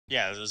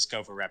Yeah, let's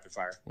go for rapid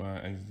fire.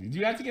 Well, do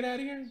you have to get out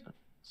of here?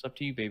 It's up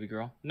to you, baby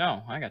girl.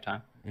 No, I got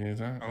time.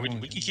 Yeah, Or we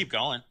can keep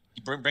going.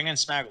 Bring in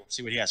Smaggle.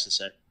 See what he has to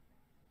say.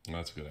 Oh,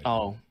 that's a good idea.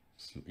 Oh.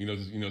 You know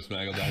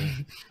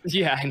SmaggleDaggle?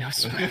 Yeah, I know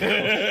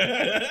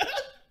Smaggle.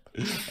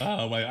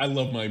 Oh my! I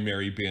love my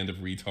merry band of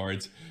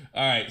retards.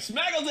 All right,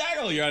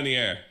 SmaggleDaggle, you're on the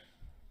air.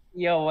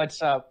 Yo,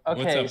 what's up?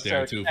 Okay, what's up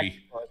there, so Toofy?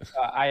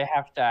 I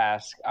have to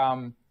ask.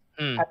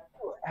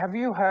 Have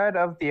you heard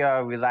of the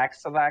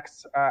Relax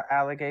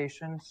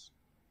allegations?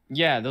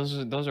 Yeah,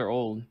 those are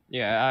old.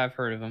 Yeah, I've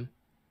heard of them.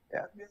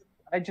 Yeah,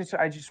 I just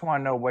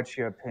want to know what's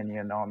your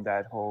opinion on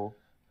that whole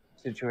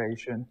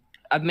situation.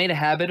 I've made a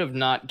habit of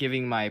not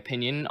giving my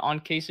opinion on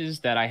cases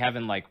that I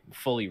haven't like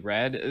fully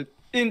read.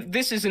 And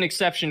this is an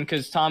exception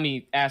because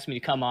Tommy asked me to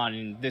come on,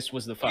 and this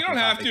was the fucking. You don't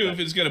have to if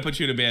it's gonna put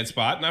you in a bad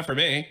spot. Not for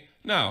me.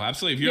 No,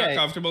 absolutely. If you're not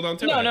comfortable, don't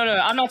do it. No.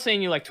 I'm not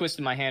saying you like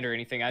twisted my hand or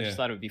anything. I just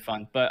thought it would be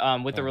fun.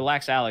 But with the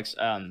Relax Alex,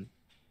 or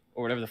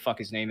whatever the fuck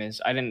his name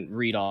is, I didn't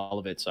read all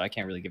of it, so I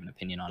can't really give an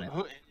opinion on it.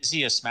 Is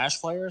he a Smash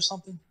player or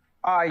something?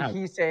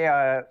 He's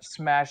a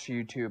Smash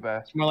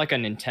YouTuber. It's more like a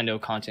Nintendo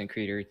content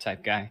creator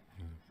type guy.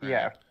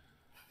 Yeah.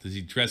 Does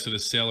he dress in a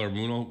Sailor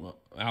Moon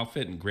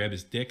outfit and grab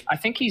his dick? I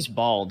think he's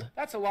bald.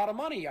 That's a lot of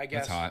money, I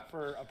guess, That's hot.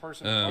 for a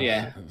person.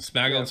 Yeah.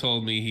 Smaggle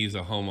told me he's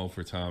a homo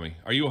for Tommy.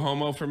 Are you a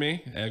homo for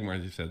me?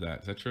 Egmar just said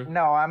that. Is that true?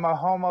 No, I'm a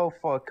homo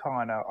for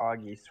Connor,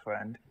 Augie's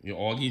friend. Your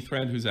Augie's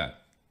friend? Who's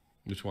that?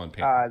 Which one?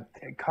 Connor.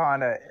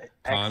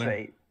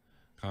 Exate.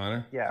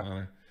 Connor? Yeah.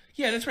 Connor.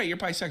 Yeah, that's right. You're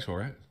bisexual,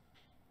 right?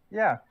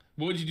 Yeah.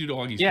 What would you do to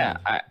Augie's friend?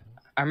 Yeah,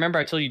 I remember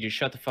I told you to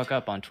shut the fuck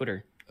up on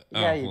Twitter.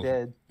 Yeah, you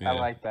did. Yeah. I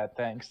like that.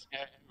 Thanks.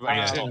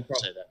 Don't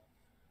say that.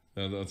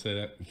 No, don't say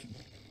that.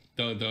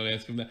 Don't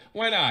ask him that.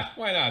 Why not?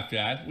 Why not,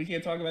 Dad? We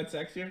can't talk about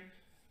sex here.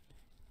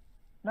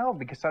 No,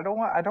 because I don't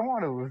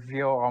want to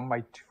reveal all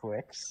my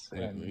tricks.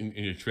 In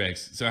your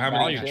tricks. So how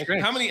many? How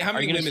many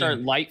Are you women? Gonna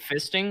start light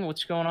fisting?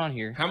 What's going on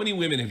here? How many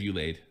women have you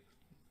laid?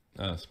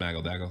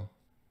 SmaggleDaggle.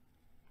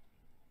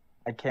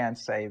 I can't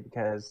say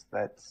because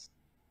that's.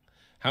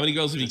 How many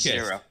girls have you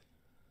kissed? 0.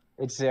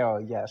 It's 0,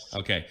 yes.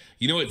 Okay.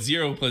 You know what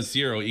 0 plus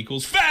 0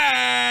 equals?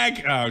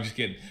 Fag! Oh, I'm just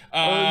kidding.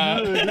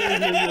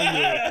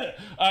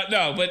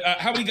 No, but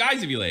how many guys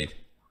have you laid?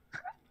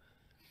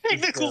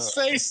 Nichols'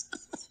 face.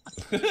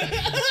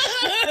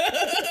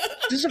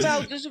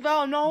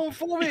 Disavow, no,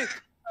 homophobic.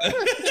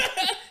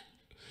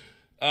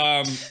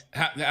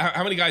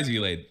 How many guys have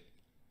you laid?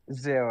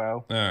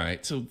 0. All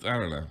right. So I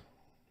don't know.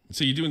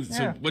 So you're doing.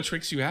 So what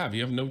tricks do you have?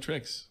 You have no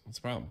tricks. What's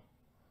the problem?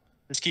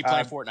 Just keep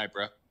playing Fortnite,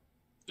 bro.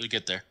 You'll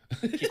get there.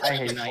 I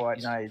hate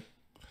Fortnite.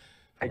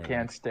 I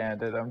can't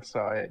stand it. I'm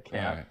sorry, I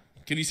can't. All right.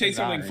 Can you say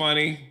something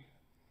funny?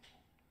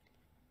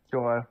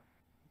 Sure.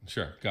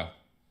 Sure. Go.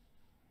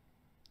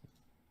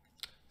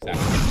 All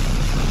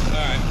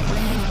right.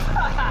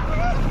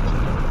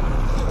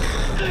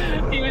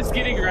 He was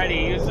getting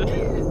ready. He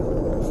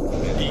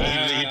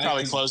He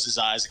probably closed his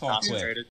eyes and concentrated.